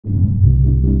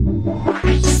All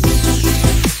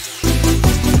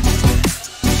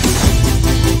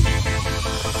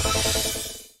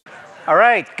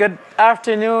right, good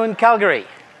afternoon, Calgary.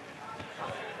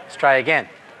 Let's try again.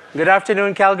 Good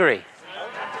afternoon, Calgary.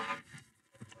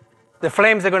 The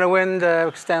Flames are going to win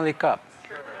the Stanley Cup.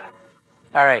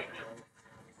 All right.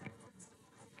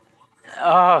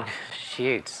 Oh,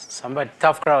 shoot. Somebody,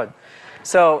 tough crowd.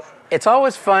 So it's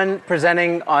always fun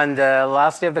presenting on the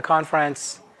last day of the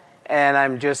conference, and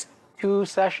I'm just 2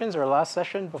 sessions or last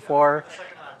session before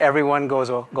everyone goes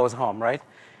home, right?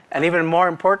 And even more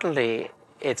importantly,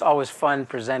 it's always fun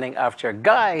presenting after a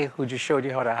guy who just showed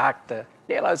you how to hack the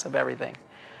daylights of everything.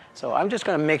 So I'm just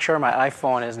going to make sure my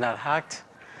iPhone is not hacked.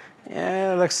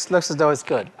 Yeah, looks as though it's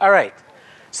good. All right.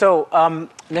 So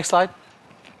next slide.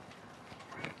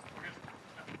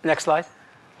 Next slide.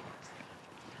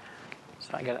 So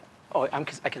I got. Oh, I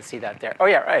can see that there. Oh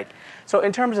yeah, right. So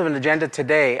in terms of an agenda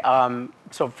today,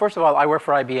 so first of all, I work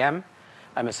for IBM.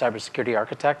 I'm a cybersecurity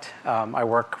architect. I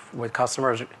work with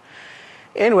customers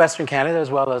in Western Canada as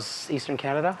well as Eastern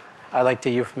Canada. I like to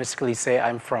euphemistically say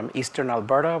I'm from Eastern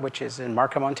Alberta, which is in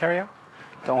Markham, Ontario.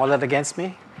 Don't hold that against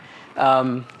me.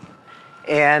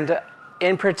 And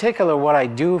in particular, what I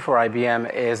do for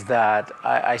IBM is that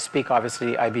I speak,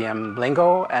 obviously, IBM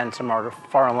lingo and some other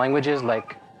foreign languages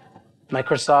like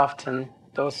Microsoft and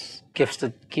those gifts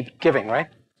that keep giving, right?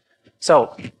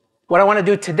 So what I want to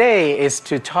do today is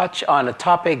to touch on a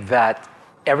topic that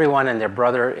everyone and their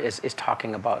brother is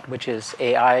talking about, which is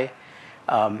AI,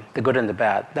 the good and the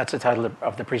bad. That's the title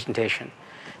of the presentation.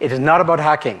 It is not about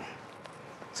hacking.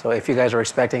 So if you guys are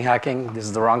expecting hacking, this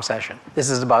is the wrong session. This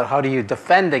is about how do you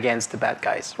defend against the bad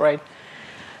guys, right?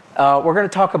 We're going to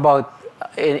talk about,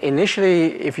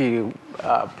 initially, if you,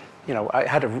 I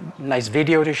had a nice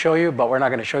video to show you, but we're not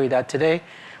going to show you that today.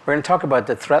 We're going to talk about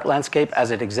the threat landscape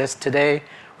as it exists today.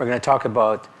 We're going to talk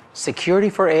about security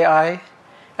for AI,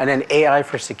 and then AI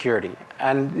for security.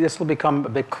 And this will become a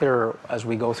bit clearer as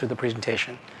we go through the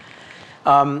presentation.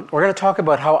 We're going to talk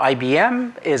about how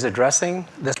IBM is addressing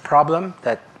this problem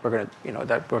that we're going to,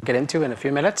 that we'll get into in a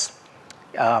few minutes.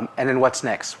 And then what's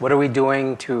next? What are we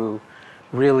doing to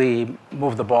really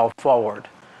move the ball forward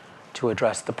to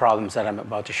address the problems that I'm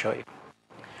about to show you?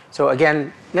 So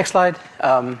again, next slide.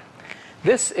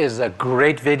 This is a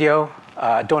great video.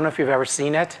 I don't know if you've ever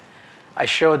seen it. I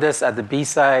showed this at the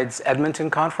B-Sides Edmonton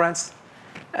conference,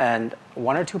 and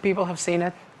 1 or 2 people have seen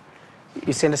it.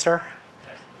 You seen it, sir?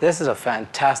 This is a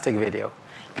fantastic video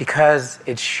because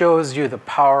it shows you the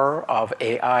power of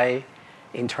AI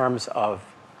in terms of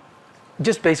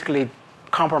just basically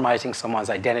compromising someone's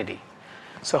identity.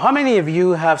 So how many of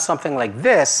you have something like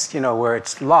this, where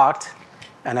it's locked,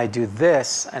 and I do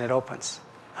this, and it opens?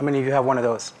 How many of you have one of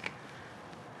those?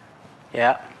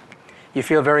 Yeah? You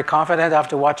feel very confident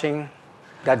after watching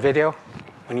that video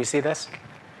when you see this?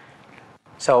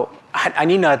 So I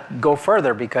need not go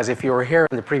further because if you were here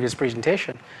in the previous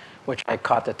presentation, which I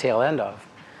caught the tail end of,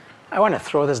 I want to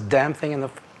throw this damn thing in the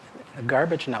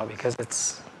garbage now because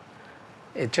it's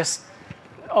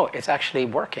actually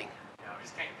working.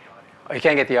 Oh, you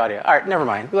can't get the audio. All right, never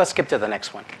mind. Let's skip to the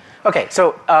next one. Okay,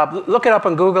 so look it up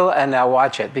on Google and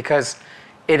watch it because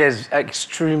it is an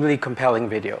extremely compelling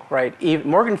video, right?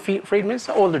 Morgan Friedman's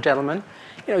an older gentleman.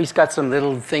 He's got some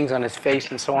little things on his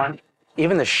face and so on.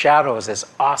 Even the shadows is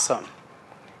awesome.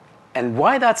 And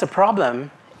why that's a problem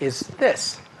is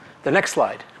this. The next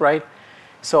slide, right?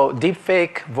 So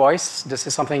deepfake voice, this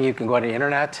is something you can go on the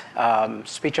internet.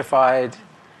 Speechified,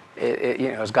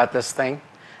 it's got this thing.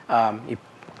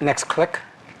 Next click.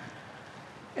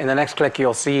 In the next click,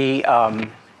 you'll see,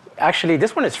 actually,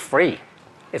 this one is free.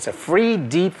 It's a free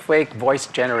deepfake voice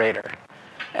generator.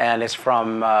 And it's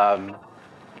from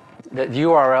the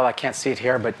URL, I can't see it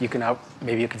here, but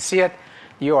maybe you can see it.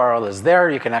 The URL is there.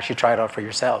 You can actually try it out for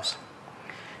yourselves.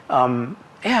 And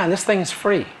this thing is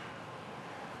free.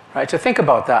 Right? So think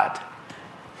about that.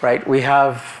 Right? We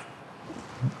have,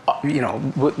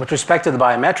 with respect to the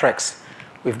biometrics,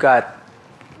 we've got,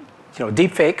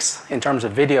 deepfakes in terms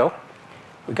of video.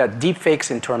 We've got deepfakes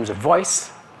in terms of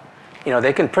voice.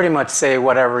 They can pretty much say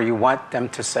whatever you want them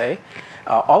to say.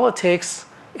 All it takes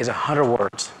is 100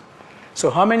 words. So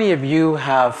how many of you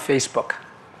have Facebook,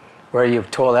 where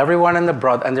you've told everyone and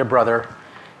their brother,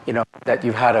 that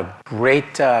you've had a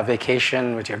great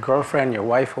vacation with your girlfriend, your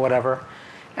wife, or whatever,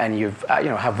 and you've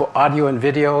have audio and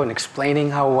video and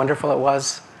explaining how wonderful it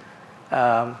was.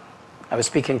 I was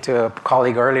speaking to a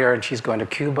colleague earlier, and she's going to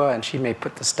Cuba, and she may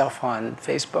put the stuff on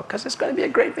Facebook because it's going to be a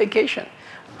great vacation.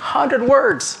 100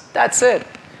 words, that's it.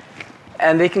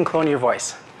 And they can clone your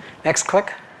voice. Next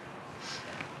click.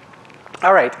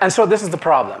 All right, and so this is the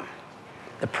problem.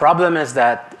 The problem is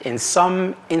that in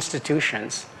some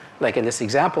institutions, like in this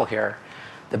example here,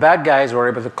 the bad guys were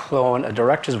able to clone a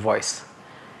director's voice,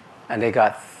 and they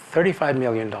got $35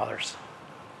 million,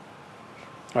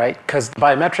 right? Because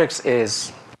biometrics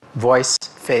is voice,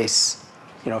 face,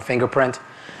 fingerprint.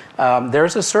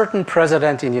 There's a certain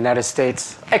president in the United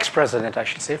States, ex-president, I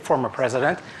should say, former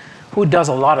president, who does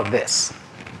a lot of this,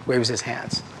 waves his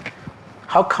hands.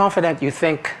 How confident you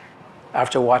think,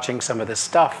 after watching some of this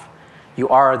stuff, you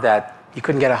are that you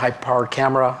couldn't get a high-powered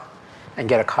camera and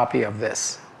get a copy of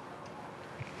this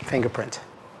fingerprint?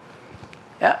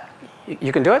 Yeah,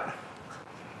 you can do it?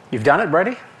 You've done it,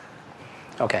 Brady?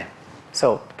 Okay.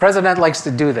 So the president likes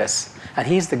to do this, and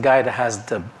he's the guy that has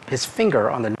his finger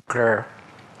on the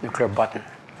nuclear button.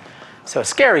 So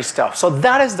scary stuff. So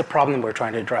that is the problem we're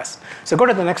trying to address. So go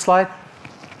to the next slide.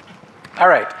 All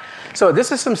right. So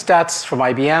this is some stats from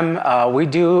IBM. We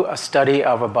do a study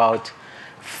of about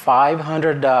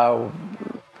 500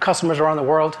 customers around the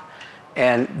world,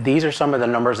 and these are some of the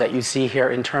numbers that you see here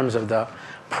in terms of the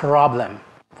problem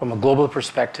from a global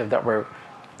perspective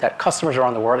that customers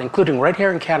around the world, including right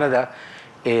here in Canada,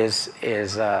 is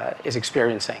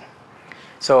experiencing.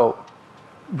 So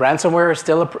ransomware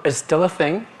is still a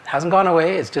thing. It hasn't gone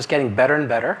away. It's just getting better and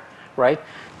better, right?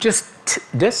 Just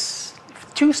this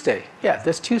Tuesday,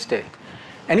 this Tuesday.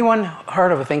 Anyone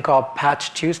heard of a thing called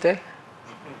Patch Tuesday?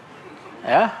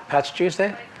 Yeah, Patch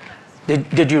Tuesday.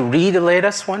 Did you read the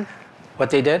latest one? What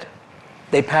they did?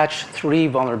 They patched 3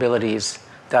 vulnerabilities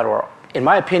that were, in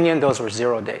my opinion, those were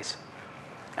 0 days.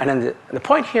 And then the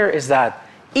point here is that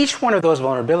each one of those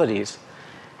vulnerabilities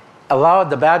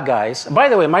allowed the bad guys. By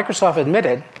the way, Microsoft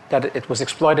admitted that it was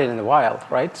exploited in the wild,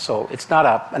 right? So it's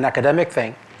not an academic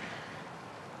thing.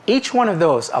 Each one of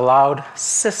those allowed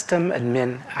system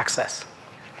admin access.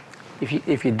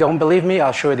 If you don't believe me,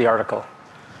 I'll show you the article.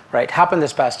 Right? Happened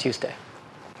this past Tuesday.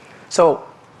 So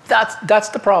that's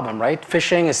the problem, right?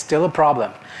 Phishing is still a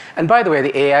problem. And by the way,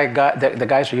 the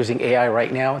guys are using AI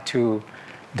right now to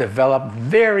develop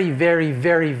very, very,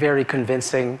 very, very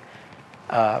convincing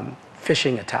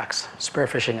phishing attacks, spear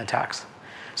phishing attacks.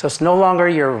 So it's no longer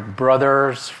your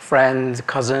brother's friend,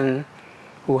 cousin,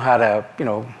 who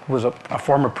was a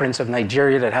former prince of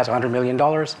Nigeria that has $100 million.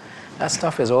 That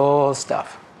stuff is old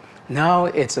stuff. Now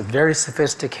it's a very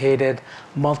sophisticated,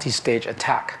 multi-stage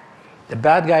attack. The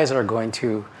bad guys are going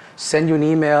to send you an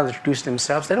email, introduce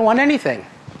themselves. They don't want anything,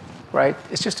 right?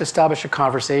 It's just establish a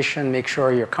conversation, make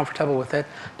sure you're comfortable with it.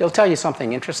 They'll tell you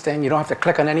something interesting. You don't have to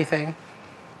click on anything.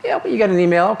 Yeah, but you get an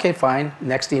email. Okay, fine.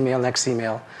 Next email, next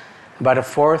email. About a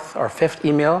 4th or 5th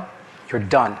email, you're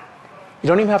done. You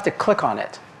don't even have to click on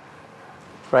it,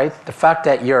 right? The fact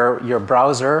that your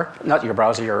browser, not your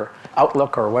browser, your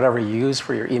Outlook or whatever you use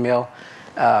for your email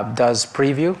does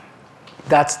preview,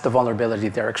 that's the vulnerability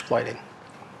they're exploiting.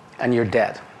 And you're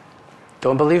dead.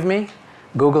 Don't believe me?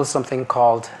 Google something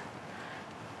called,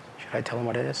 should I tell them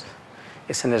what it is?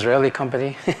 It's an Israeli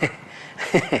company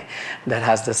that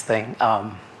has this thing.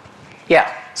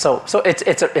 So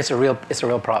it's a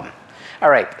real problem. All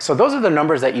right, so those are the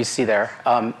numbers that you see there.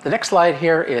 The next slide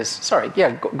here is,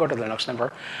 go to the next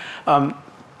number.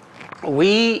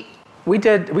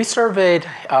 We surveyed,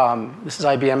 this is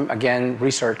IBM, again,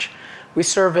 research. We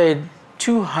surveyed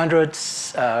 200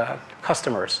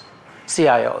 customers,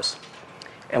 CIOs,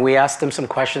 and we asked them some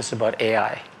questions about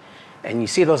AI. And you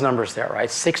see those numbers there, right?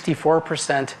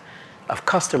 64% of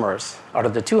customers out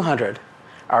of the 200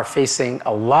 are facing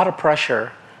a lot of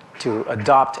pressure to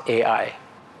adopt AI.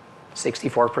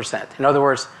 64%. In other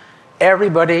words,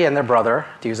 everybody and their brother,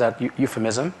 to use that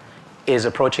euphemism, is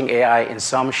approaching AI in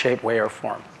some shape, way, or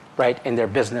form, right, in their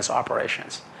business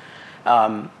operations.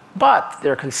 But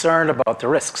they're concerned about the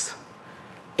risks.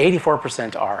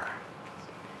 84% are.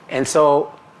 And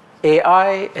so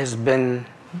AI has been,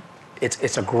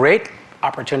 it's a great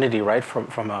opportunity, right,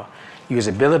 from a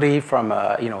usability, from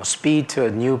a, speed to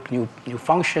a new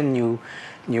function,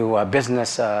 new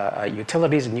business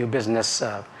utilities, new business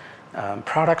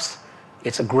products.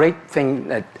 It's a great thing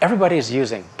that everybody is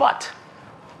using, but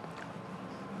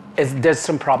there's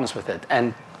some problems with it.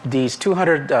 And these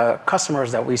 200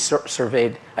 customers that we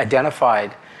surveyed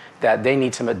identified that they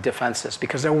need some defenses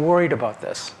because they're worried about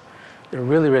this. They're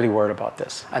really, really worried about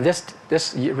this. And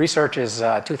this research is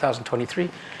 2023.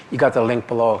 You got the link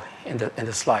below in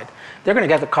the slide. They're going to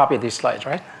get a copy of these slides,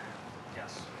 right?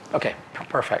 Yes. Okay,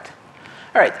 perfect.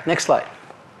 All right, next slide.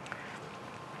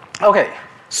 Okay,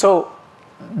 so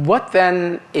what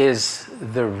then is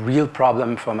the real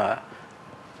problem from an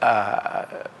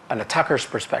attacker's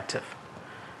perspective?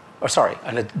 Or sorry,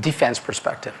 a defense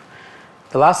perspective.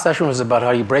 The last session was about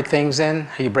how you break things in,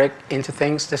 how you break into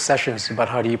things. This session is about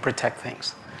how do you protect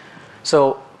things.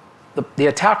 So the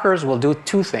attackers will do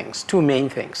two things, two main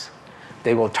things.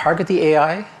 They will target the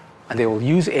AI, and they will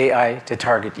use AI to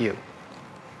target you.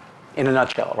 In a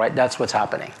nutshell, right? That's what's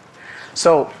happening.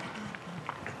 So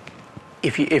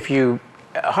if you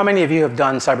how many of you have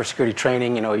done cybersecurity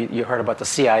training? You know, you heard about the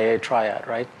CIA triad,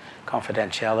 right?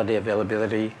 Confidentiality,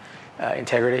 availability,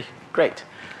 integrity. Great.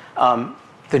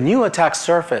 The new attack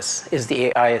surface is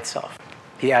the AI itself,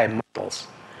 the AI models.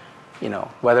 You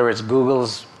know, whether it's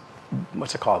Google's,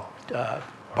 what's it called?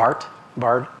 Bard,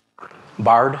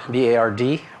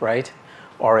 B-A-R-D, right?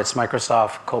 Or it's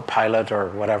Microsoft Copilot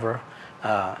or whatever,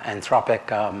 Anthropic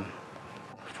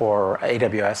for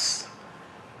AWS.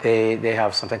 They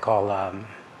have something called,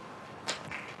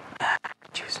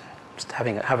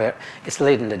 it's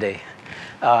late in the day.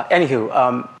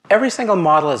 Anywho, every single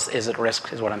model is at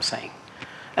risk, is what I'm saying.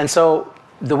 And so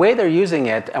the way they're using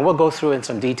it, and we'll go through in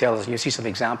some details, you see some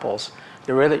examples,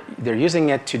 they're using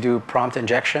it to do prompt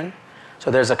injection.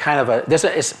 So there's a kind of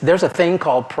there's a thing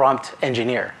called prompt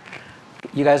engineer.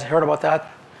 You guys heard about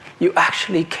that? You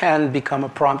actually can become a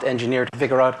prompt engineer to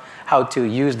figure out how to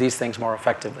use these things more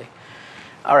effectively.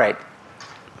 All right.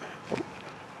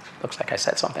 Looks like I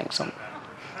said something.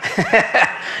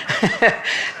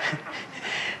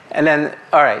 And then,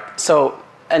 all right. So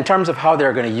in terms of how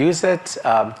they're going to use it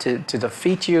to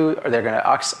defeat you, or they're going to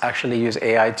actually use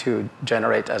AI to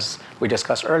generate, as we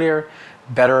discussed earlier,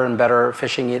 better and better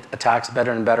phishing attacks,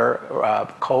 better and better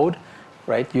code,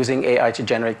 right? Using AI to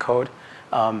generate code.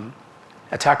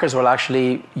 Attackers will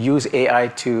actually use AI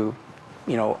to,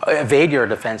 evade your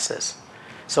defenses.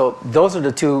 So those are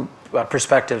the two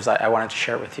perspectives I wanted to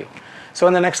share with you. So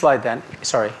in the next slide then,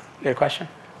 sorry, you had a question?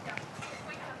 Yeah,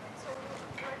 quick comment. So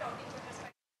we're talking with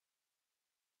respect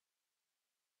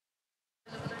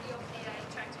to the availability of AI,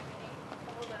 ChatGPT,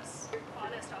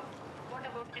 all this stuff. What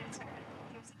about inside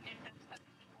using it as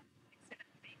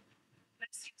accidentally?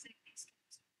 Let's using these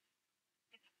tools.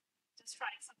 Just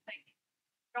trying something,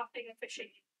 drafting a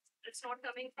phishing. It's not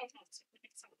coming from us.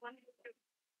 It's someone who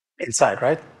Inside,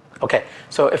 right? Okay.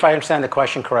 So if I understand the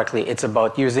question correctly, it's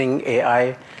about using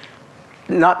AI,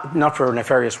 not for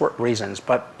nefarious reasons,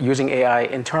 but using AI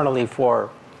internally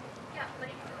for,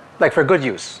 like for good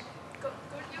use. good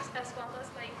use, as well as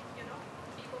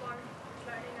people are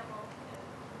learning about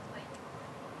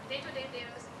day-to-day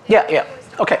Yeah.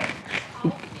 Okay. how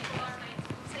people are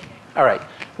using it. All right.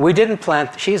 We didn't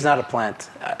plant. She's not a plant.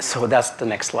 So that's the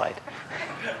next slide.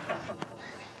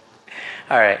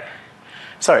 All right.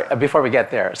 Sorry, before we get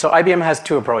there. So IBM has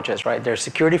two approaches, right? There's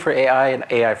security for AI and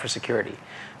AI for security.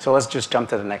 So let's just jump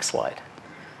to the next slide.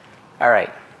 All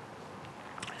right.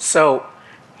 So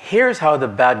here's how the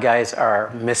bad guys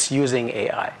are misusing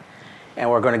AI.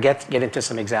 And we're going to get into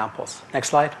some examples. Next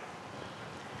slide.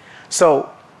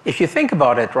 So if you think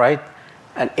about it, right,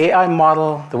 an AI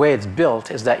model, the way it's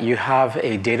built is that you have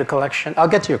a data collection. I'll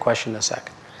get to your question in a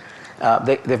sec.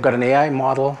 They've got an AI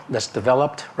model that's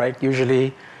developed, right?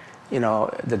 Usually,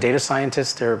 the data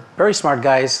scientists, they're very smart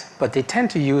guys, but they tend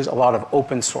to use a lot of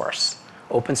open source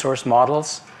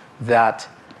models that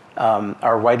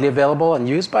are widely available and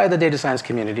used by the data science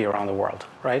community around the world,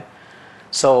 right?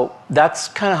 So that's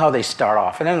kind of how they start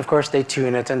off. And then, of course, they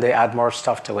tune it and they add more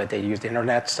stuff to it. They use the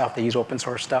internet stuff, they use open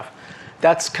source stuff.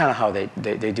 That's kind of how they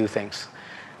do things.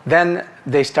 Then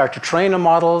they start to train the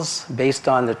models based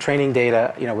on the training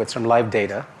data, with some live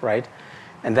data, right?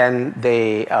 And then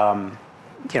they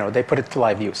put it to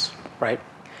live use, right?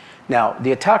 Now,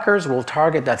 the attackers will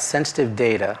target that sensitive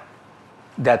data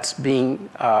that's being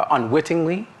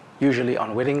usually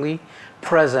unwittingly,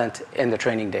 present in the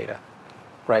training data,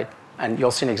 right? And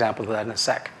you'll see an example of that in a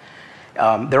sec.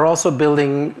 We're also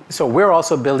building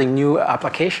new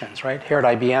applications, right? Here at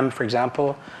IBM, for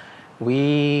example,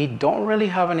 we don't really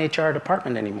have an HR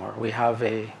department anymore. We have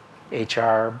a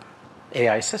HR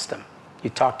AI system.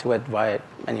 You talk to it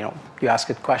and you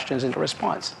ask it questions and it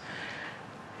responds.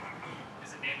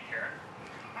 Is it named Karen?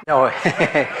 No,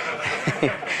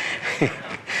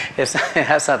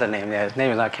 that's not the name. Yeah, his name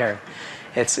is not Karen.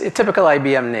 It's a typical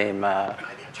IBM name.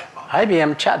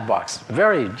 IBM chat box.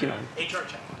 Very, HR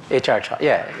chat. HR chat.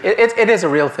 Yeah, it is a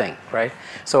real thing, right?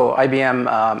 So IBM.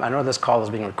 I know this call is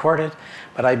being recorded,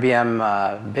 but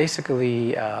IBM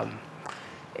basically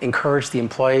encouraged the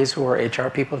employees who are HR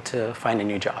people to find a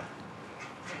new job.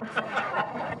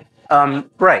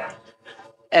 Right.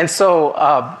 And so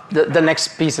the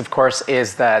next piece, of course,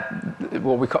 is that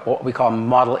what we call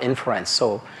model inference.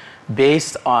 So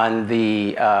based on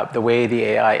the way the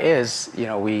AI is,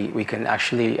 we can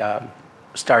actually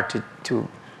start to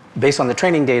based on the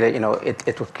training data,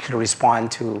 it can respond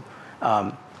to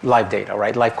live data,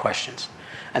 right? Live questions.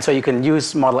 And so you can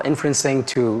use model inferencing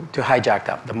to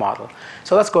hijack the model.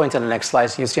 So let's go into the next slide.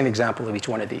 So you'll see an example of each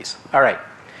one of these. All right.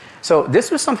 So this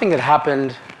was something that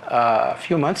happened a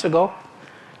few months ago.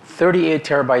 38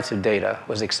 terabytes of data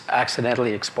was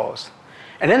accidentally exposed.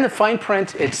 And in the fine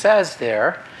print, it says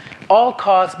there, all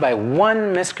caused by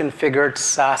one misconfigured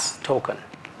SAS token.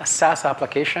 A SAS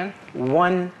application,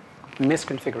 one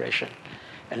misconfiguration.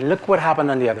 And look what happened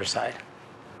on the other side,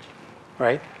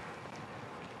 right?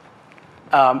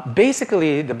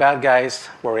 Basically, the bad guys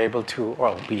were able to,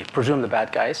 or we presume the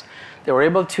bad guys, they were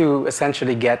able to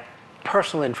essentially get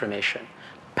personal information,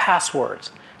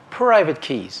 passwords, private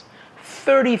keys,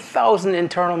 30,000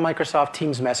 internal Microsoft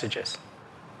Teams messages.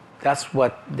 That's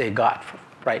what they got,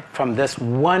 right, from this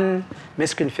one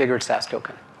misconfigured SAS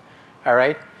token, all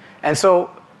right? And so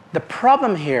the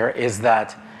problem here is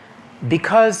that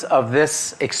because of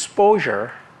this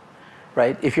exposure,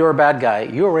 right, if you're a bad guy,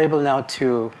 you're able now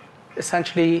to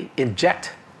essentially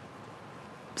inject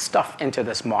stuff into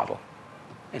this model,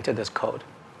 into this code.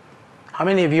 How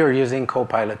many of you are using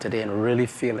Copilot today and really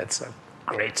feel it's a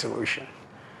great solution?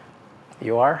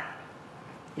 You are?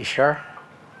 You sure?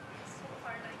 So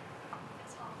far, like,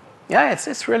 it's awful. Yeah,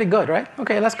 it's really good, right?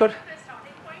 Okay, let's go. The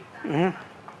starting point,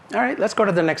 that's All right, let's go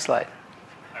to the next slide.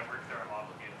 I work there, I'm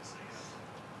obligated to say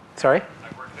yes. Sorry?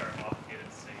 I work there, I'm obligated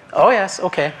to say yes. Oh, yes,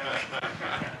 okay.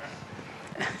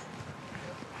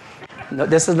 No,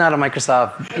 this is not a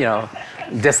Microsoft,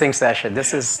 dissing session.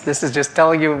 This is just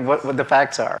telling you what the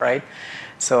facts are, right?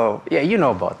 So, yeah, you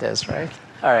know about this, right?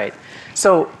 All right.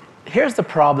 So here's the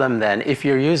problem then. If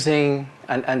you're using,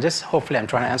 and just hopefully I'm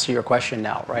trying to answer your question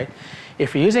now, right?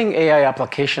 If you're using AI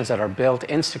applications that are built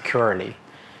insecurely,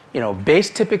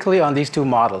 based typically on these two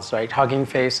models, right? Hugging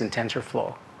Face and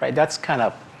TensorFlow, right? That's kind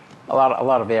of, a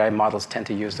lot of AI models tend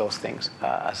to use those things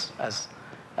as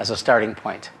a starting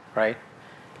point, right?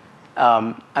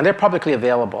 And they're publicly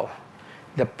available.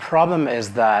 The problem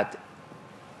is that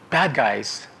bad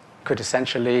guys could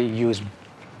essentially use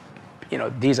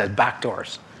these as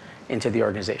backdoors into the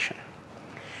organization.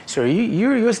 So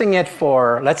you're using it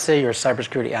for, let's say you're a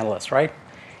cybersecurity analyst, right?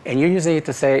 And you're using it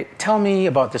to say, tell me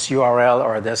about this URL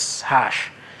or this hash.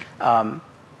 And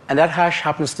that hash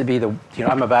happens to be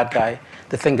I'm a bad guy,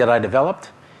 the thing that I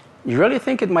developed. You really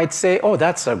think it might say, oh,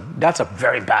 that's a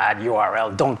very bad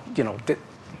URL. Don't,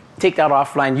 take that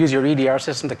offline, use your EDR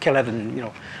system to kill it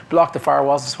and, block the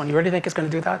firewalls and so on. You really think it's going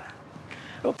to do that?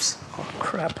 Oops. Oh,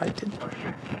 crap, I did.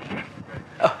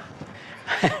 Oh.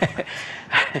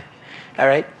 All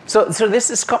right. So this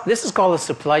is called a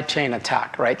supply chain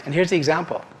attack, right? And here's the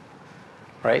example,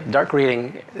 right? Dark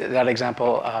reading, that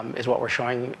example is what we're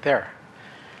showing there.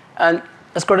 And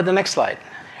let's go to the next slide.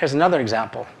 Here's another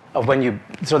example of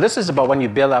so this is about when you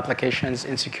build applications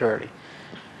in security.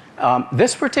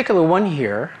 This particular one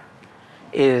here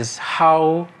is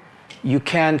how you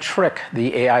can trick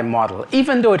the AI model,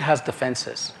 even though it has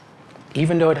defenses,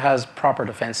 even though it has proper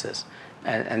defenses.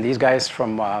 And these guys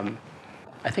from,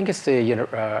 I think it's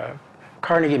the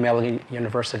Carnegie Mellon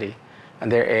University,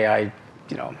 and their AI,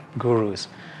 gurus.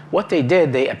 What they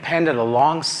did, they appended a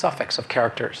long suffix of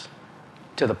characters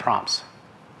to the prompts,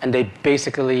 and they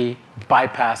basically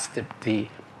bypassed the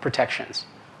protections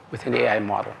within the AI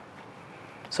model.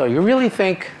 So you really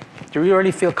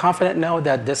feel confident now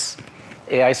that this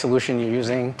AI solution you're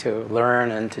using to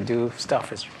learn and to do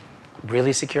stuff is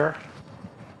really secure?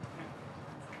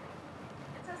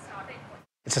 it's a starting point.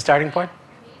 It's a starting point?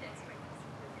 You need expertise.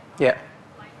 Yeah.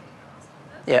 Blindly trust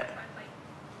this. Yeah. But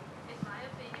in my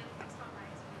opinion, based on my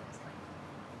experience,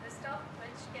 the stuff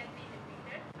which can be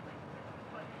repeated,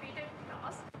 for repeated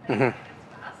tasks, it's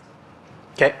fast.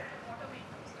 Okay. Automate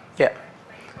those tasks. Yeah.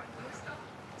 For new stuff,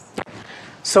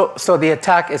 So the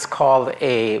attack is called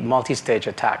a multi-stage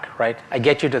attack, right? I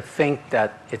get you to think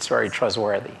that it's very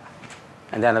trustworthy,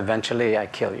 and then eventually I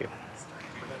kill you.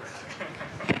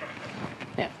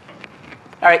 Yeah.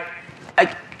 All right.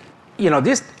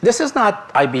 This is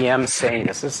not IBM saying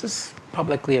this. This is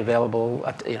publicly available,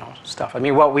 stuff. I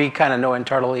mean, what we kind of know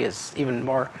internally is even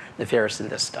more nefarious than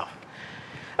this stuff.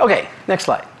 Okay, next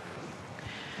slide.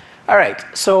 All right.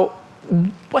 So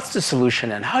what's the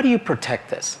solution, and how do you protect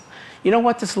this? You know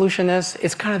what the solution is?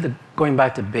 It's kind of going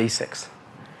back to basics,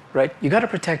 right? You got to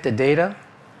protect the data.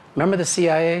 Remember the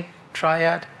CIA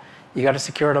triad? You got to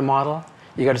secure the model.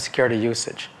 You got to secure the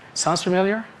usage. Sounds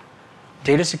familiar?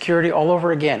 Data security all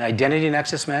over again. Identity and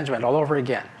access management all over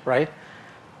again, right?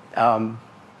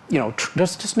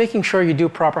 Just making sure you do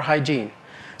proper hygiene.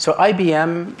 So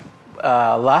IBM,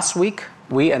 last week,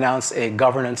 we announced a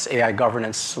AI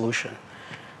governance solution,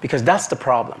 because that's the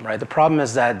problem, right? The problem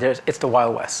is that it's the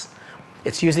Wild West.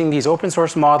 It's using these open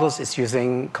source models. It's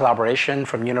using collaboration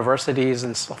from universities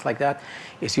and stuff like that.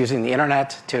 It's using the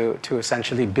internet to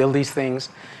essentially build these things.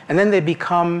 And then they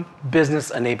become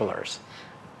business enablers,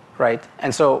 right?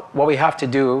 And so what we have to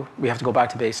do, we have to go back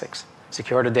to basics.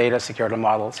 Secure the data, secure the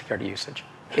model, secure the usage.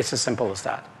 It's as simple as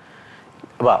that.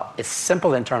 Well, it's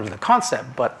simple in terms of the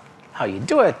concept, but how you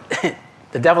do it,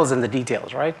 the devil's in the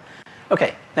details, right?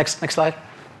 Okay, next slide.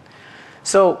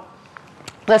 So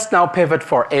let's now pivot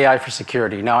for AI for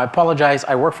security. Now, I apologize.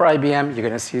 I work for IBM. You're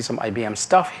going to see some IBM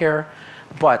stuff here.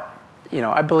 But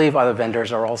I believe other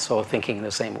vendors are also thinking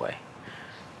the same way.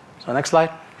 So next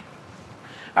slide.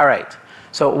 All right.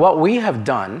 So what we have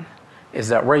done is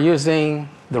that we're using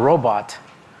the robot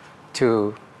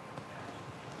to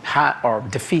or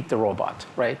defeat the robot,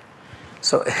 right?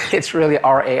 So it's really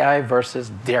our AI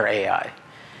versus their AI.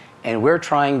 And we're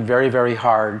trying very, very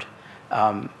hard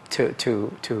to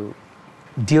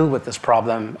deal with this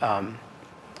problem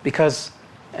because,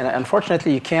 and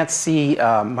unfortunately, you can't see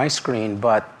my screen,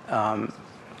 but I'm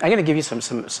going to give you some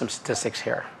statistics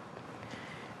here.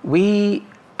 We,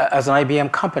 as an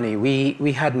IBM company,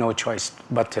 we had no choice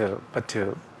but to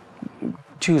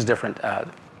choose a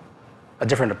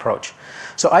different approach.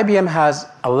 So IBM has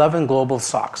 11 global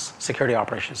SOCs, Security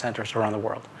Operations Centers, around the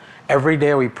world. Every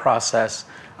day we process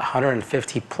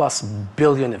 150 plus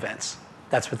billion events.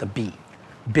 That's with a B,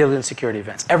 billion security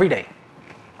events, every day,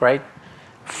 right?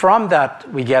 From that,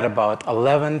 we get about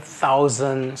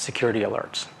 11,000 security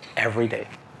alerts every day.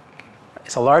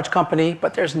 It's a large company,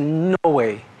 but there's no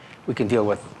way we can deal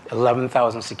with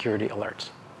 11,000 security alerts.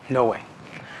 No way.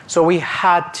 So we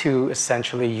had to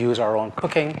essentially use our own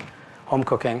cooking, home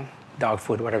cooking, dog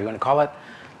food, whatever you want to call it,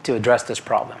 to address this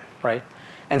problem, right?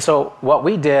 And so what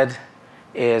we did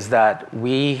is that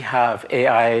we have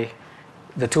AI,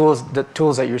 the tools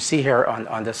that you see here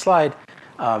on this slide,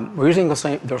 we're using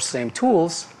those same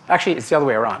tools. Actually, it's the other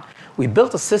way around. We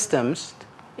built the systems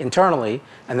internally,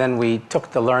 and then we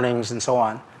took the learnings and so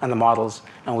on, and the models,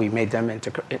 and we made them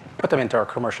put them into our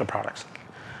commercial products.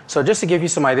 So just to give you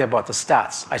some idea about the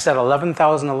stats, I said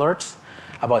 11,000 alerts.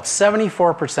 About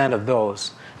 74% of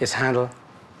those is handled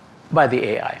by the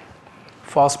AI.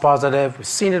 False positive, we've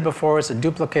seen it before, it's a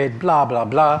duplicate, blah, blah,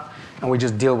 blah, and we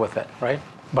just deal with it, right,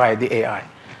 by the AI.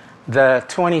 The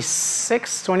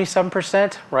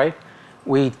 27%, right,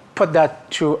 we put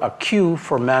that through a queue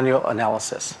for manual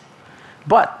analysis.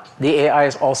 But the AI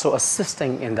is also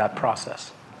assisting in that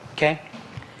process, okay?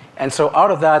 And so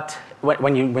out of that,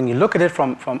 when you look at it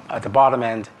from at the bottom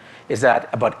end, is that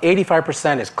about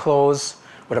 85% is closed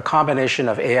with a combination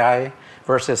of AI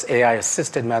versus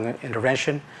AI-assisted manual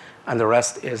intervention, and the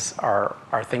rest is our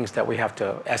things that we have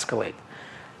to escalate,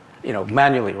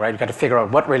 manually, right? You've got to figure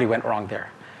out what really went wrong there.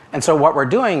 And so what we're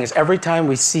doing is every time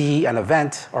we see an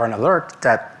event or an alert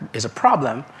that is a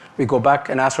problem, we go back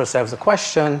and ask ourselves the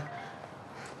question,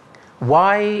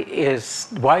 why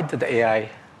did the AI,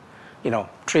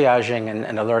 triaging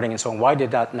and alerting and so on, why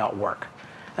did that not work?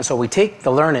 And so we take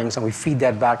the learnings and we feed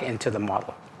that back into the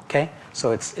model, okay?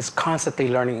 So it's constantly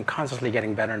learning and constantly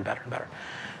getting better and better and better.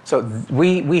 So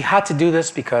we had to do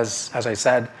this because, as I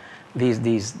said,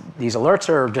 these alerts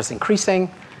are just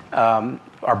increasing.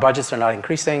 Our budgets are not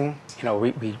increasing.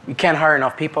 We can't hire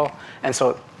enough people, and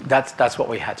so that's what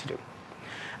we had to do.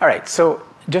 All right. So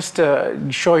just to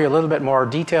show you a little bit more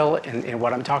detail in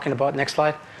what I'm talking about. Next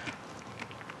slide.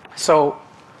 So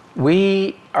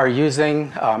we are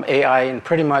using AI in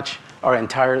pretty much our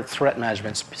entire threat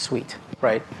management suite,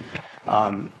 right?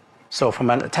 So from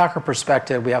an attacker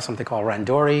perspective, we have something called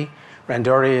Randori.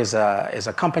 Randori is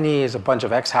a company, is a bunch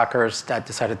of ex-hackers that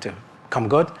decided to come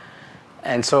good.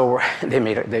 And so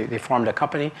they formed a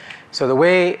company. So the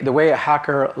way a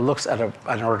hacker looks at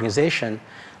an organization,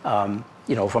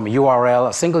 from a URL,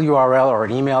 a single URL or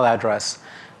an email address,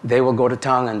 they will go to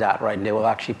town on that, right? And they will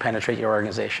actually penetrate your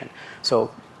organization.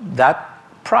 So that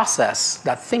process,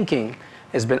 that thinking,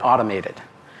 has been automated.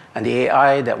 And the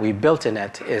AI that we built in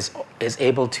it is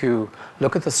able to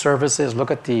look at the services,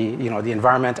 look at the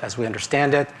environment as we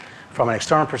understand it from an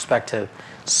external perspective,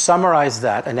 summarize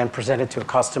that, and then present it to a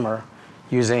customer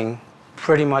using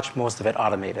pretty much most of it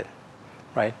automated,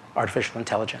 right? Artificial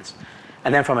intelligence.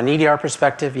 And then from an EDR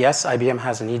perspective, yes, IBM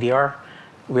has an EDR.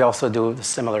 We also do the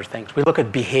similar things. We look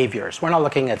at behaviors. We're not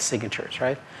looking at signatures,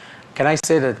 right? Can I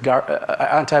say that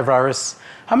antivirus,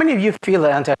 how many of you feel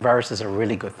that antivirus is a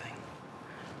really good thing?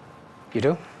 You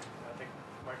do? I think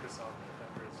Microsoft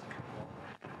Defender is cool.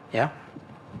 Yeah?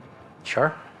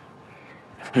 Sure?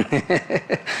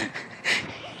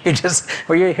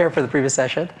 Were you here for the previous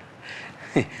session?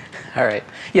 All right.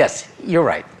 Yes, you're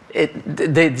right.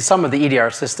 Some of the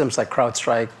EDR systems like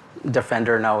CrowdStrike,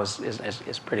 Defender now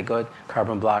is pretty good.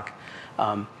 Carbon Black.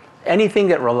 Anything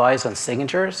that relies on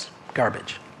signatures,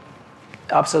 garbage.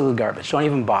 Absolute garbage. Don't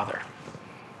even bother,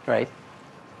 right?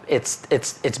 It's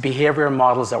behavioral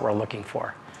models that we're looking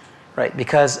for, right?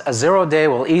 Because a 0-day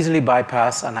will easily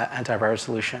bypass an antivirus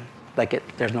solution like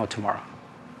there's no tomorrow.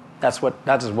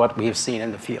 That is what we've seen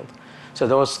in the field. So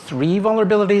those 3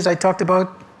 vulnerabilities I talked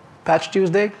about, Patch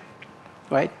Tuesday,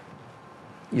 right?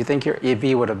 You think your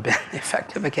EV would have been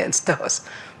effective against those?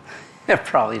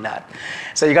 Probably not.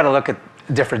 So you got to look at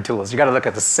different tools. You got to look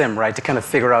at the SIM, right, to kind of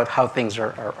figure out how things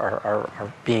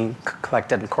are being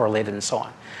collected and correlated and so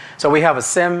on. So we have a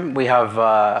SIM. We have,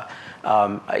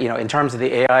 in terms of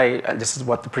the AI, and this is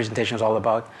what the presentation is all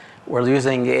about. We're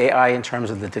using the AI in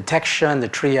terms of the detection, the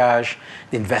triage,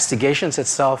 the investigations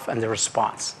itself, and the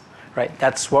response, right?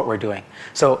 That's what we're doing.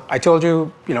 So I told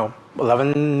you,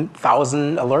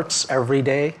 11,000 alerts every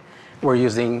day. We're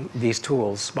using these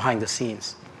tools behind the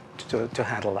scenes to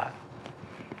handle that,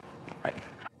 right?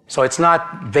 So it's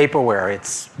not vaporware,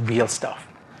 it's real stuff.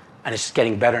 And it's just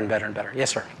getting better and better and better.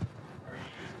 Yes, sir?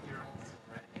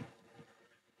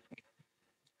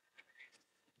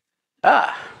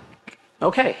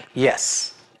 Okay,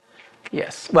 yes.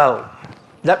 Yes. Well,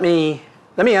 let me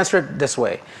answer it this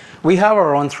way. We have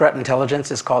our own threat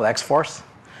intelligence. It's called X-Force.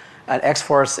 And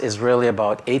X-Force is really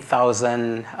about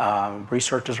 8,000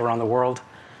 researchers around the world.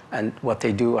 And what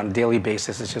they do on a daily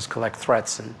basis is just collect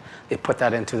threats, and they put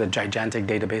that into the gigantic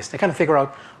database. They kind of figure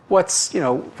out what's,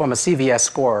 from a CVS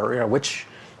score,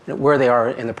 where they are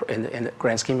in the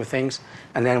grand scheme of things.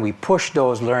 And then we push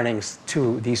those learnings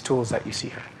to these tools that you see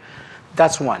here.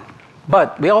 That's one.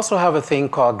 But we also have a thing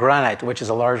called Granite, which is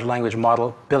a large language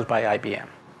model built by IBM.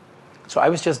 So I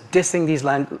was just dissing these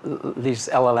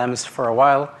LLMs for a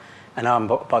while, and now I'm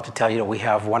about to tell you that we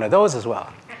have one of those as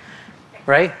well,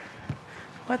 right?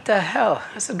 What the hell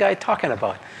is the guy talking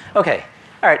about? Okay,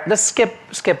 all right, let's skip.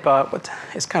 It's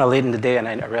kind of late in the day, and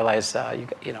I realize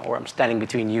where I'm standing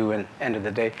between you and end of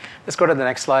the day. Let's go to the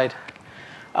next slide.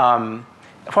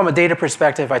 From a data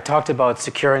perspective, I talked about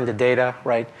securing the data,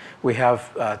 right? We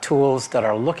have tools that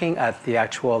are looking at the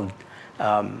actual,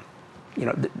 the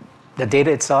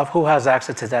data itself, who has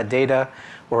access to that data.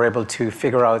 We're able to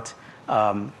figure out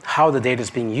how the data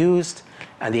is being used,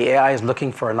 and the AI is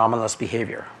looking for anomalous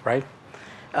behavior, right?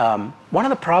 One of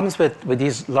the problems with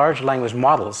these large language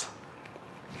models,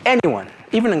 anyone,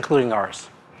 even including ours,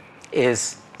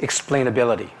 is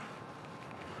explainability,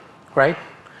 right?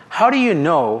 How do you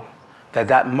know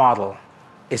that model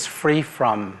is free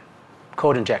from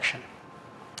code injection?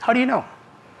 How do you know?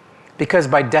 Because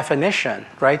by definition,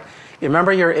 right? You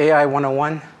remember your AI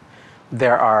 101?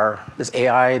 There's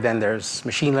AI, then there's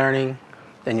machine learning,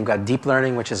 then you've got deep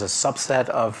learning, which is a subset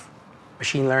of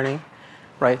machine learning,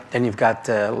 right? Then you've got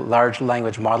large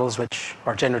language models, which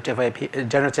are generative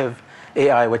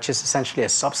AI, which is essentially a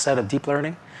subset of deep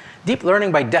learning. Deep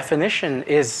learning, by definition,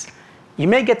 is you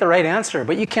may get the right answer,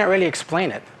 but you can't really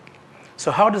explain it. So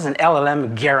how does an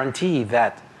LLM guarantee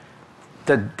that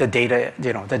the data,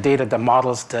 the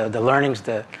models, the learnings,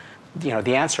 the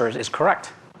answer is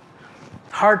correct?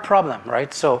 Hard problem,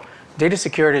 right? So data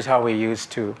security is how we use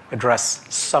to address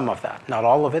some of that. Not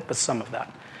all of it, but some of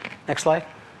that. Next slide.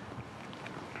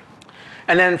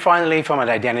 And then finally, from an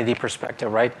identity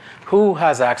perspective, right? Who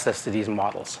has access to these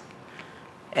models?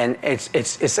 And it's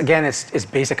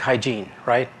basic hygiene,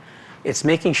 right? It's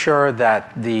making sure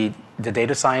that the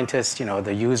data scientists,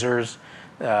 the users,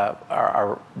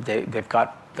 they've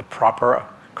got the proper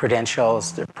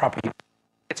credentials, the proper.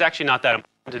 It's actually not that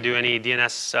important to do any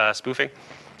DNS spoofing.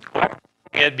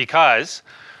 Because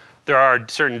there are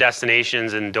certain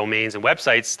destinations and domains and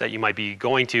websites that you might be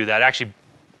going to that actually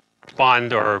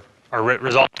respond or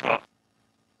result.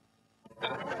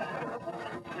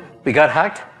 We got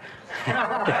hacked?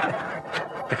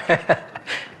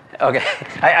 Okay,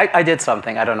 I did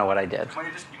something. I don't know what I did. You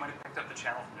might have picked up the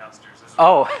channel from downstairs.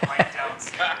 Oh,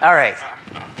 all right.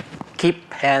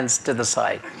 Keep hands to the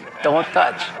side. Don't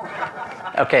touch.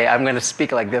 Okay, I'm going to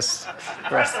speak like this.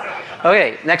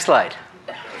 Okay, next slide.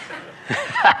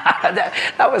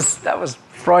 that was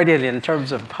Freudian in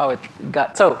terms of how it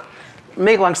got. So,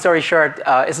 make long story short,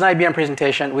 it's an IBM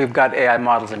presentation. We've got AI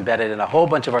models embedded in a whole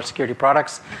bunch of our security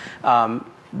products.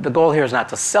 The goal here is not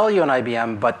to sell you an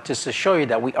IBM, but just to show you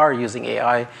that we are using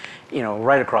AI,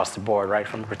 right across the board, right,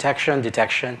 from protection,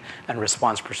 detection, and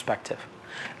response perspective.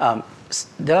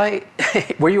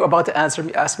 Were you about to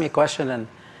ask me a question and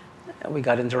we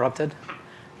got interrupted?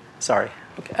 Sorry.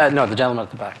 Okay. No, the gentleman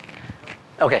at the back.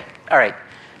 Okay. All right.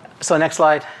 So next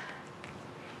slide.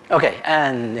 Okay,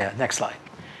 and yeah, next slide.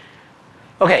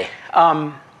 Okay.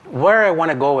 where I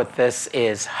want to go with this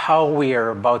is how we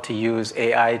are about to use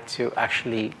AI to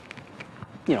actually,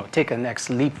 take a next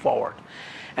leap forward.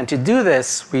 And to do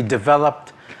this, we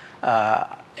developed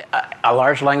a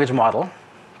large language model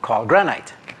called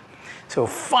Granite. So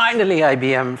finally,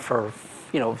 IBM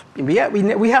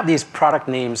we have these product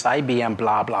names, IBM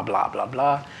blah, blah, blah, blah,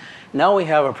 blah. Now we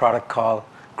have a product called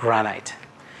Granite.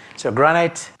 So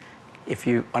Granite, if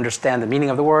you understand the meaning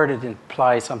of the word, it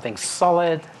implies something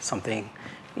solid, something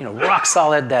rock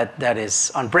solid that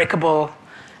is unbreakable,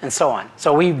 and so on.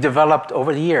 So we've developed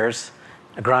over the years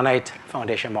a Granite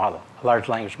foundation model, a large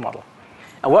language model.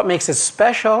 And what makes it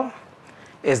special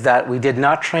is that we did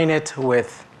not train it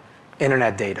with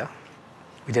internet data.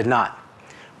 We did not.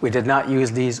 We did not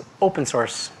use these open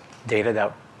source data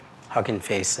that Hugging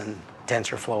Face and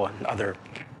TensorFlow and other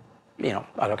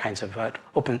kinds of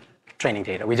open training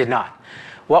data. We did not.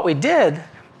 What we did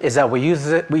is that we used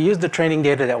the training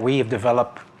data that we have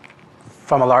developed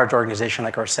from a large organization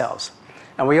like ourselves.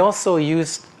 And we also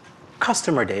used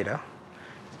customer data.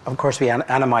 Of course, we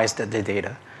anonymized the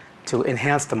data to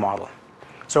enhance the model.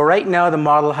 So right now, the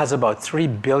model has about 3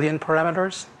 billion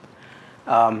parameters.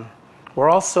 We're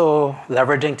also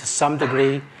leveraging to some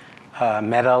degree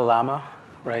Meta Llama,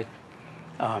 right?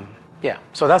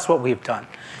 So that's what we've done.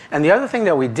 And the other thing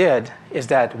that we did is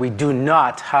that we do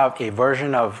not have a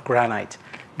version of Granite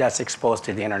that's exposed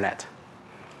to the internet,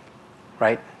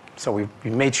 right? So we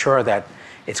made sure that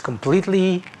it's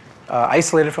completely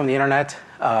isolated from the internet.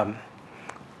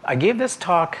 I gave this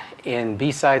talk in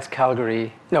B-Sides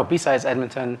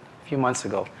Edmonton a few months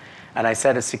ago, and I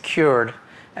said it's secured.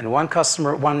 And one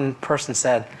person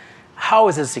said, "How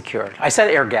is it secured?" I said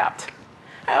air-gapped.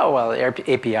 "Oh, well,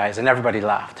 APIs," and everybody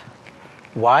laughed.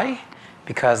 Why?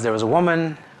 Because there was a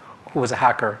woman who was a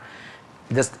hacker.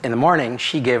 In the morning,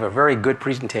 she gave a very good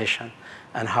presentation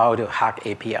on how to hack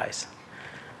APIs.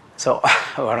 So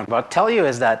what I'm about to tell you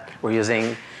is that we're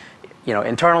using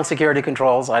internal security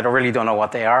controls. I really don't know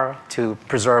what they are, to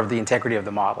preserve the integrity of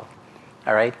the model.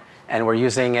 All right? And we're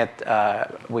using it,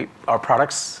 our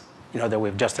products that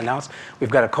we've just announced. We've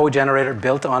got a code generator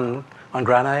built on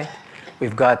Granite.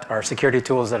 We've got our security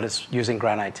tools that is using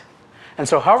Granite. And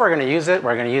so how we're going to use it,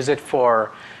 we're going to use it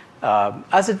for,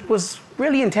 as it was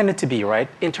really intended to be, right?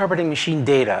 Interpreting machine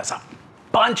data.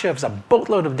 It's a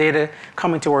boatload of data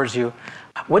coming towards you.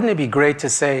 Wouldn't it be great to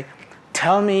say,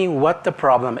 tell me what the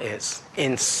problem is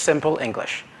in simple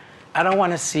English. I don't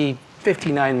want to see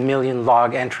 59 million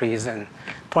log entries and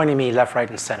pointing me left, right,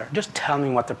 and center. Just tell me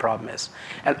what the problem is.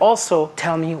 And also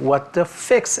tell me what the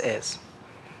fix is,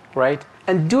 right?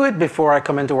 And do it before I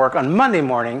come into work on Monday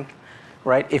morning,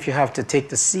 right? If you have to take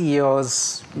the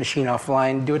CEO's machine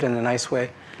offline, do it in a nice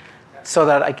way so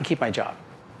that I can keep my job.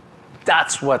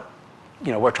 That's what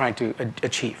we're trying to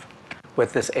achieve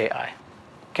with this AI,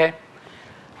 okay?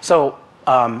 So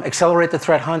accelerate the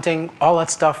threat hunting, all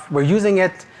that stuff. We're using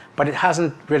it, but it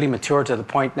hasn't really matured to the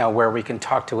point now where we can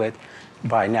talk to it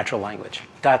by natural language.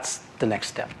 That's the next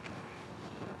step.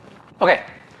 Okay,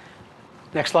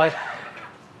 next slide.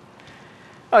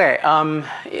 Okay,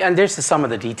 and there's some of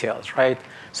the details, right?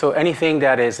 So anything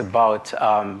that is about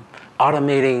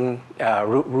automating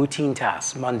routine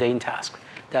tasks, mundane tasks,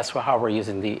 that's how we're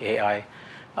using the AI.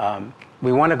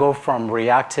 We want to go from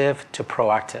reactive to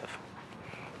proactive,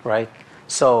 right?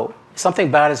 So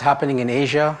something bad is happening in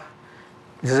Asia.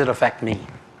 Does it affect me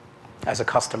as a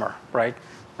customer, right?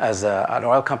 As an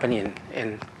oil company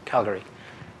in Calgary.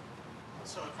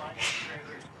 So if I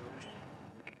trigger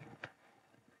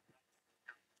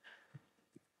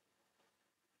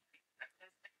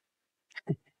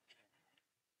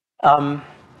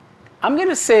I'm going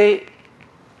to say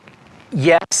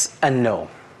yes and no.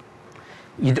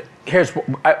 Here's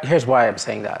why I'm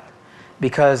saying that.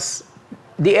 Because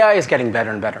the AI is getting better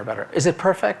and better and better. Is it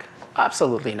perfect?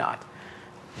 Absolutely not.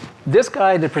 This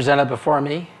guy that presented before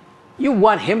me, you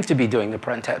want him to be doing the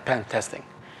pen testing.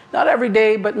 Not every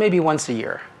day, but maybe once a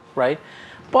year, right?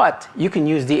 But you can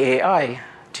use the AI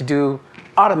to do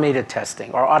automated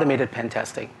testing or automated pen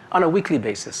testing on a weekly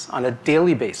basis, on a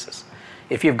daily basis.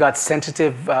 If you've got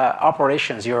sensitive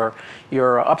operations, you're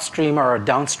upstream or a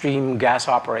downstream gas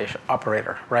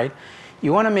operator, right?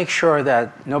 You want to make sure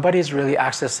that nobody's really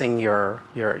accessing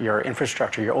your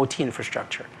infrastructure, your OT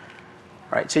infrastructure,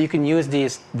 right? So you can use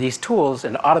these tools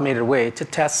in an automated way to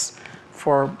test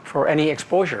for any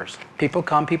exposures. People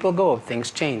come, people go,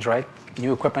 things change, right?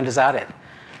 New equipment is added,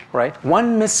 right?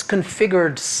 One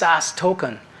misconfigured SAS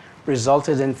token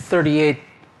resulted in 38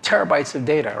 terabytes of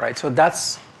data, right? So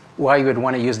that's why you would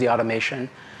want to use the automation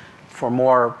for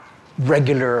more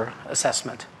regular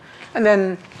assessment. And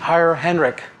then hire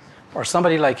Henrik or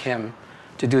somebody like him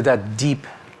to do that deep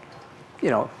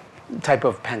type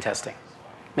of pen testing.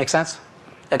 Make sense?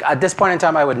 Like at this point in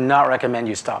time, I would not recommend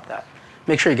you stop that.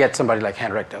 Make sure you get somebody like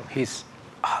Henrik, though. He's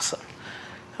awesome.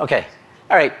 Okay.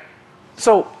 All right.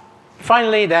 So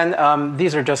finally, then,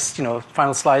 these are just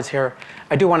final slides here.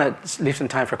 I do want to leave some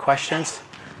time for questions.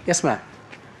 Yes, ma'am.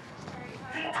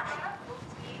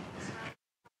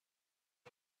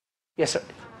 Yes, sir.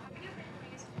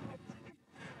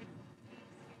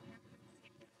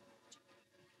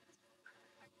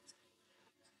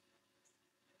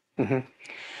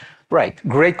 Right.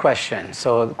 Great question.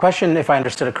 So the question, if I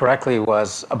understood it correctly,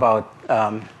 was about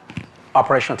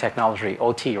operational technology,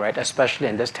 OT, right? Especially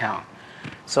in this town.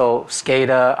 So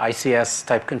SCADA, ICS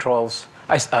type controls,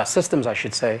 systems, I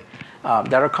should say,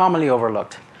 that are commonly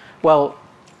overlooked. Well,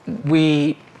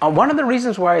 one of the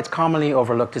reasons why it's commonly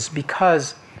overlooked is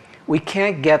because we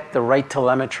can't get the right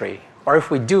telemetry, or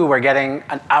if we do, we're getting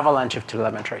an avalanche of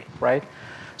telemetry, right?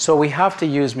 So we have to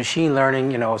use machine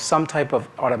learning, some type of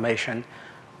automation,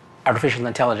 artificial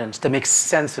intelligence to make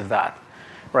sense of that,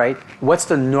 right? What's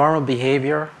the normal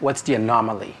behavior? What's the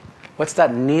anomaly? What's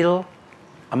that needle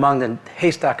among the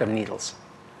haystack of needles?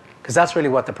 Because that's really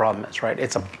what the problem is, right?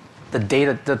 The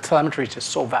data, the telemetry is just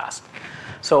so vast.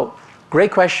 So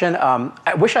great question.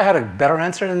 I wish I had a better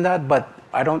answer than that, but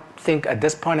I don't think at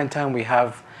this point in time we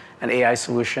have an AI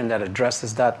solution that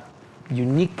addresses that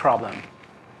unique problem.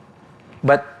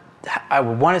 But I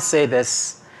want to say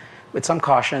this with some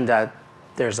caution that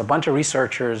there's a bunch of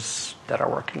researchers that are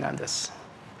working on this.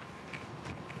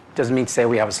 Doesn't mean to say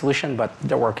we have a solution, but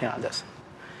they're working on this.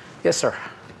 Yes, sir.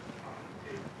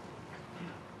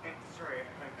 Sorry,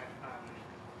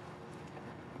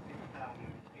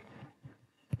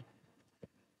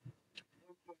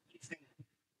 what do you think?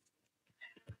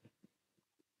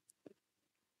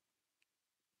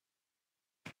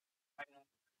 I know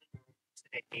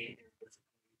today there was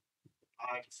a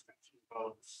discussion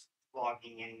about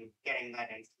logging and getting that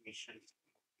information.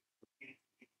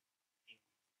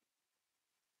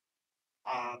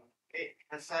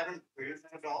 Has that improved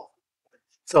at all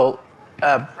So,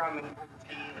 from an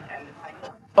OT and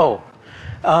oh,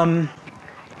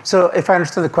 so if I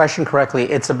understood the question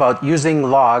correctly, it's about using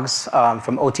logs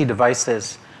from OT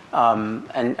devices.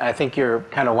 And I think you're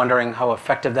kind of wondering how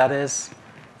effective that is.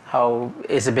 How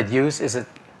is it been used? Is it?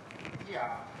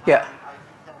 yeah? Yeah. I think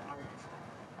that might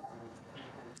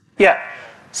be Yeah.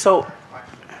 So, that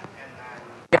question, and then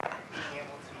yeah. being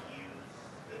able to use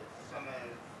some of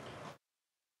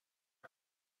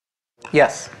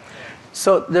Yes.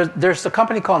 So there's a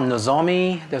company called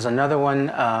Nozomi. There's another one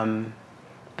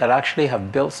that actually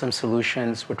have built some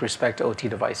solutions with respect to OT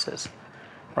devices,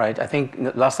 right? I think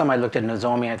last time I looked at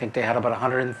Nozomi, I think they had about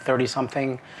 130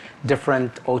 something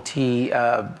different OT,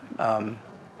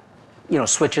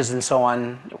 switches and so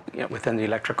on within the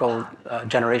electrical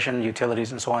generation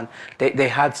utilities and so on. They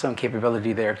had some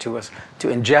capability there to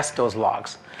ingest those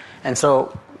logs, and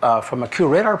so from a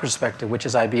QRadar perspective, which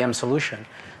is IBM's solution,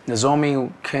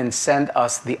 Nozomi can send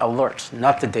us the alerts,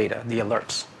 not the data, the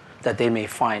alerts that they may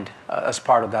find as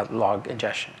part of that log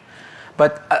ingestion.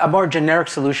 But a more generic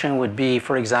solution would be,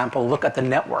 for example, look at the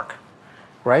network,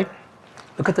 right?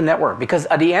 Look at the network, because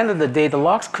at the end of the day, the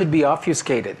logs could be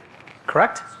obfuscated,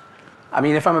 correct? I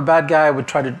mean, if I'm a bad guy, I would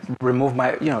try to remove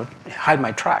hide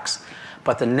my tracks.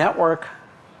 But the network,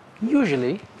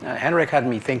 usually, Henrik had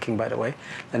me thinking, by the way,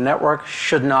 the network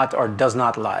should not or does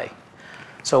not lie.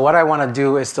 So what I want to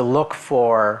do is to look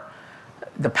for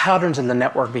the patterns in the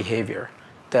network behavior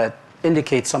that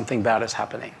indicate something bad is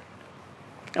happening.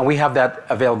 And we have that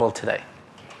available today.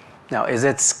 Now, is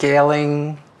it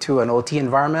scaling to an OT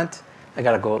environment? I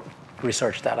got to go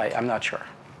research that. I'm not sure.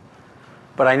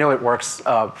 But I know it works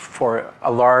for a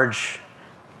large,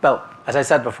 well, as I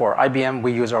said before, IBM,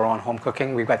 we use our own home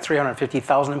cooking. We've got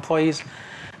 350,000 employees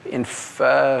in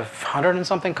 100 and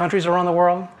something countries around the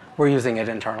world. We're using it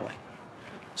internally.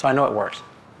 So I know it works.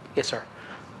 Yes, sir.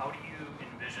 How do you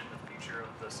envision the future of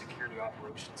the security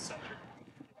operations center?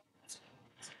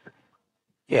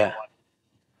 Yeah.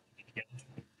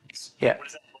 Yeah. What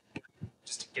does that look like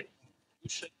just to get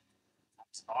solution?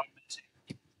 Augmenting.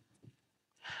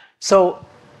 So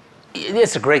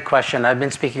it's a great question. I've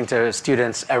been speaking to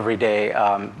students every day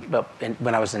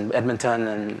when I was in Edmonton,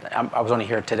 and I was only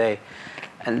here today.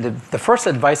 And the first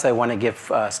advice I want to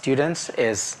give students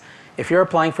is, if you're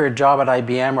applying for a job at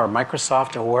IBM or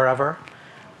Microsoft or wherever,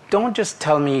 don't just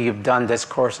tell me you've done this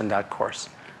course and that course.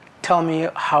 Tell me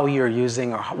how you're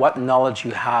using or what knowledge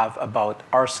you have about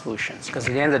our solutions. Because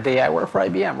at the end of the day, I work for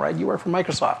IBM, right? You work for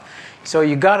Microsoft. So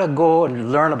you got to go and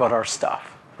learn about our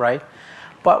stuff, right?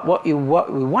 But what we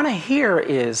want to hear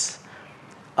is,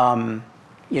 you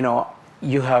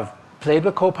have played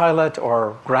with Copilot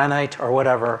or Granite or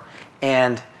whatever,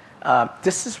 and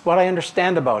this is what I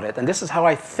understand about it, and this is how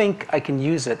I think I can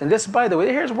use it. And this, by the way,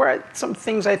 here's where some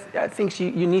things I think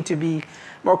you need to be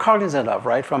more cognizant of,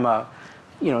 right, from a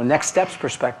next steps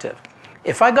perspective.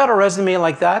 If I got a resume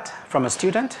like that from a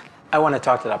student, I want to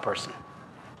talk to that person.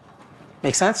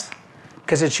 Make sense?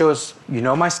 Because it shows you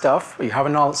know my stuff, you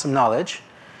have some knowledge,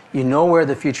 you know where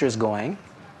the future is going,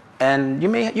 and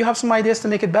you have some ideas to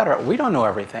make it better. We don't know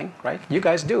everything, right? You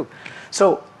guys do.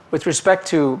 So with respect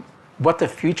to what the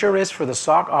future is for the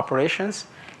SOC operations,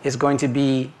 is going to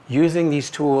be using these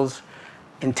tools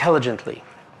intelligently,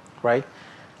 right?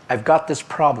 I've got this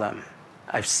problem.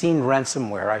 I've seen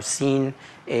ransomware. I've seen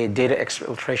a data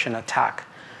exfiltration attack.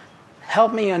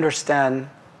 Help me understand,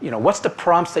 what's the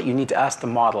prompts that you need to ask the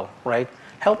model, right?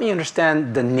 Help me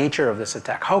understand the nature of this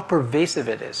attack, how pervasive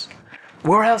it is.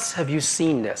 Where else have you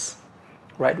seen this,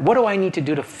 right? What do I need to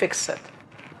do to fix it,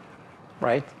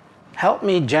 right? Help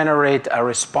me generate a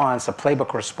response, a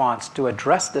playbook response to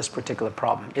address this particular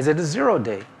problem. Is it a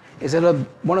 0-day? Is it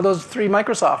one of those 3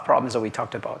 Microsoft problems that we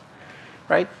talked about,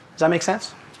 right? Does that make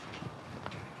sense?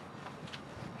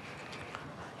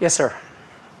 Yes, sir.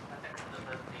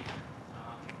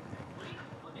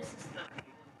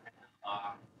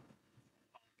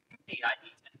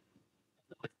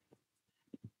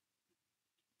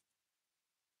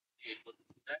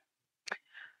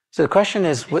 So the question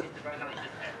is, what? Right now it's just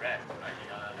at rest, right?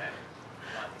 The LLM,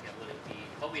 but capability.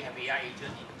 But we have AI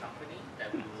agent in the company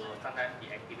that we will sometimes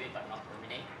deactivate but not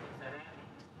terminate.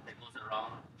 That goes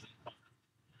around.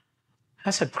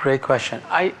 That's a great question.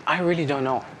 I really don't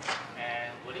know.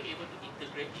 And were they able to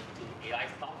integrate into AI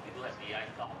stock? We do have AI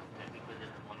stock that we could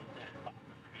just monitor and talk to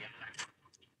AI.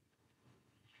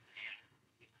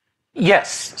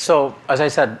 Yes. So as I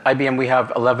said, IBM, we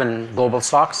have 11 global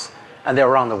SOCs, and they're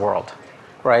around the world,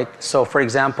 right? So for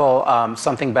example,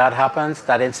 something bad happens,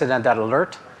 that incident, that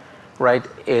alert, right,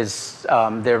 is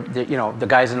the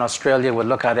guys in Australia would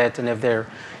look at it, and if they're,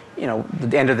 at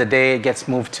the end of the day, it gets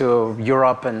moved to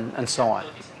Europe and so on. So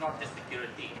this is not just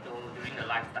security. So during the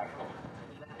life cycle,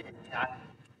 AI.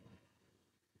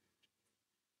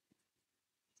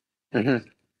 Mm-hmm.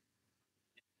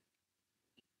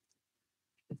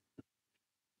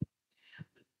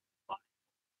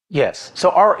 Yes.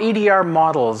 So our EDR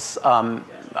models,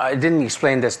 I didn't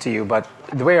explain this to you, but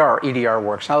the way our EDR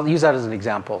works, I'll use that as an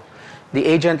example. The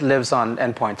agent lives on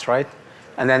endpoints, right?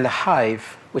 And then the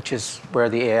hive, which is where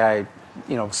the AI,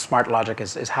 smart logic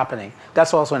is happening,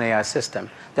 that's also an AI system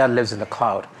that lives in the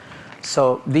cloud.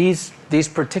 So these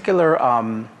particular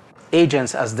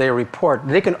agents, as they report,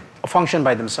 they can function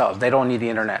by themselves. They don't need the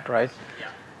internet, right? Yeah.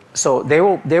 So they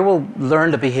will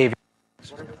learn the behavior.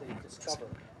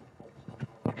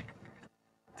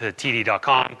 To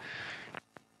td.com,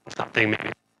 something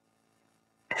maybe.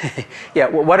 Yeah,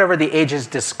 whatever the agents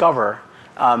discover,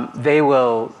 they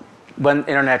will, when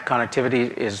internet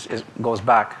connectivity goes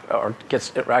back or gets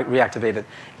reactivated,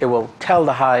 it will tell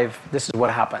the hive this is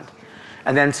what happened,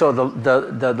 and then so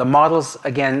the models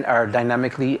again are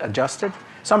dynamically adjusted.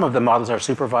 Some of the models are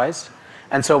supervised,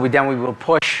 and so we will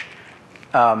push,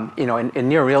 in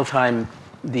near real time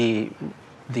the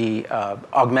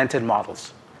augmented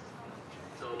models.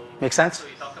 So, Make sense? So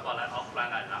you talk about like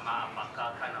offline, like Llama,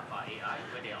 Alpaca kind of AI,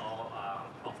 where they're all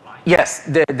offline. Yes,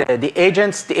 the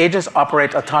agents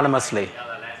operate autonomously.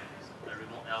 LLM, the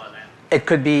remote LLM. It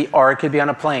could be on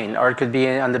a plane, or it could be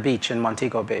on the beach in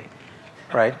Montego Bay,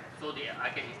 right? So I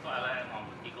can install LLM on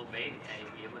Eagle Bay and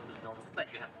you'll be able to know that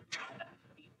you have.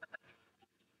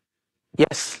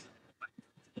 Yes.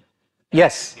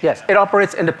 Yes. It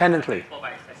operates independently.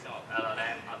 By extension of LLM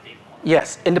update model.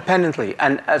 Yes, independently.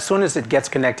 And as soon as it gets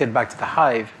connected back to the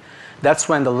hive, that's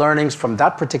when the learnings from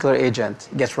that particular agent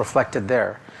gets reflected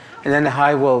there. And then the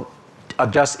hive will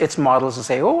adjust its models and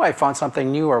say, oh, I found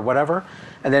something new or whatever,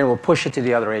 and then it will push it to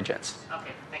the other agents.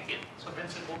 Okay, thank you. So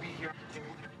Vincent will be here.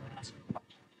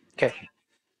 Okay.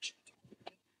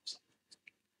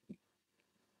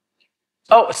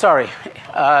 Oh, sorry.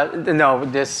 No,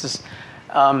 this is,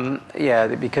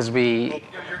 because we. Yeah,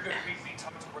 you're good. We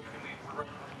talked to Rick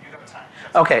and you got time.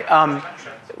 Okay.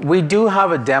 We do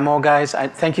have a demo, guys.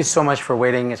 Thank you so much for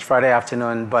waiting. It's Friday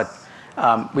afternoon, but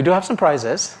we do have some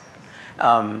prizes.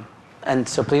 And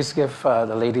so please give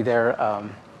the lady there a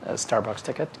Starbucks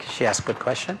ticket. She asked a good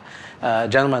question.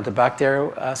 Gentleman at the back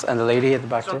there, and the lady at the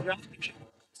back there.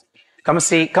 Come and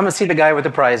see the guy with the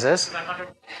prizes.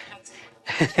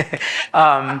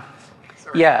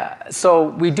 Yeah. So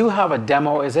we do have a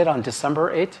demo. Is it on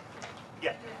December 8th?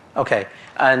 Yeah. Okay.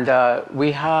 And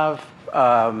we have.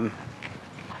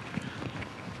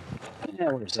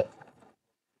 Where is it?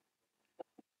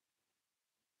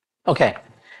 Okay.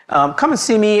 Come and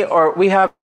see me, or we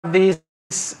have these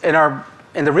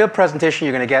in the real presentation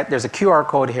you're going to get. There's a QR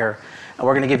code here, and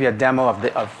we're going to give you a demo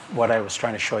of what I was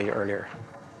trying to show you earlier.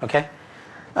 Okay.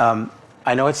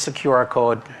 I know it's a QR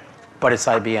code, but it's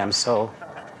IBM. So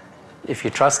if you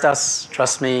trust us,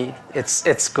 trust me,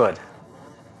 it's good.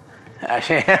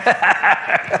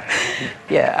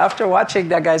 Yeah. After watching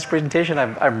that guy's presentation,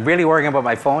 I'm really worrying about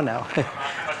my phone now.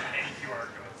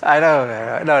 I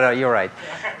know. No, you're right.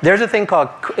 There's a thing called,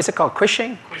 is it called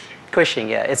quishing? Quishing,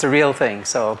 yeah. It's a real thing.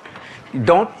 So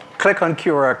don't click on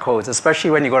QR codes,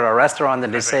 especially when you go to a restaurant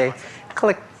and they say,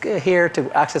 click here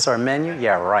to access our menu.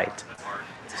 Yeah, right.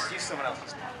 Just use someone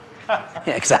else's phone.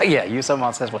 Yeah, exactly. Yeah, use someone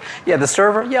else's phone. Yeah, the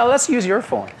server. Yeah, let's use your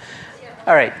phone.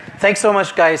 All right. Thanks so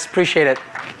much, guys. Appreciate it.